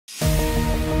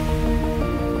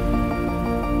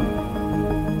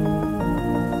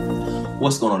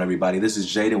What's going on, everybody? This is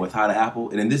Jaden with How to Apple,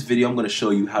 and in this video I'm going to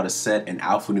show you how to set an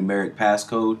alphanumeric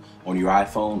passcode on your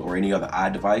iPhone or any other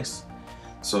iDevice.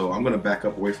 So I'm going to back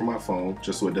up away from my phone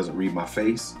just so it doesn't read my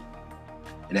face.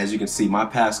 And as you can see, my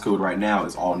passcode right now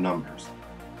is all numbers.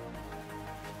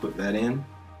 Put that in.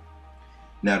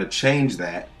 Now to change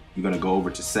that, you're going to go over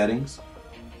to Settings.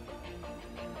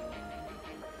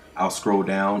 I'll scroll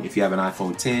down. If you have an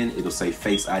iPhone 10, it'll say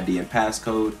Face ID and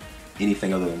Passcode.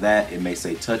 Anything other than that, it may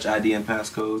say Touch ID and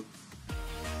Passcode.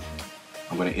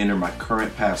 I'm going to enter my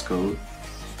current passcode,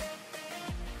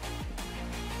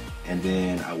 and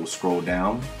then I will scroll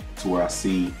down to where I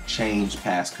see Change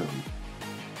Passcode.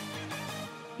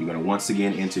 You're going to once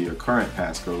again enter your current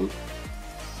passcode,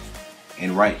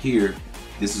 and right here,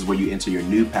 this is where you enter your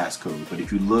new passcode. But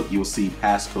if you look, you'll see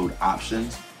Passcode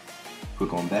Options.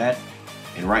 Click on that,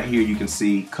 and right here you can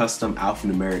see Custom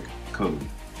Alphanumeric Code.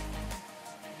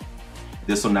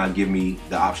 This will now give me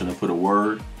the option to put a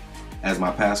word as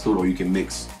my passcode, or you can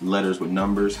mix letters with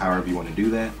numbers, however you want to do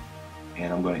that.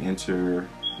 And I'm going to enter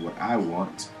what I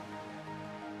want,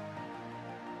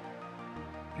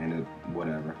 and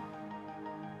whatever.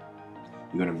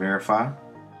 You're going to verify.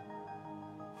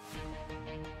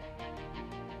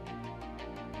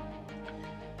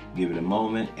 Give it a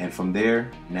moment, and from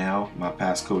there, now my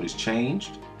passcode is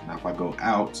changed. Now if I go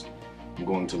out, I'm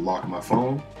going to lock my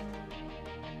phone.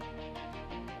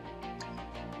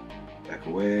 Back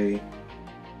away,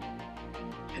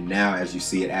 and now as you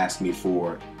see, it asks me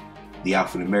for the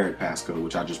alphanumeric passcode,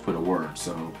 which I just put a word.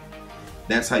 So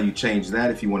that's how you change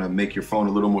that. If you want to make your phone a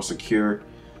little more secure,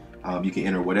 you can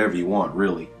enter whatever you want,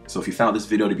 really. So if you found this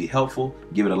video to be helpful,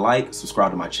 give it a like,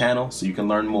 subscribe to my channel so you can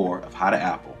learn more of how to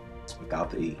Apple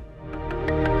without the E.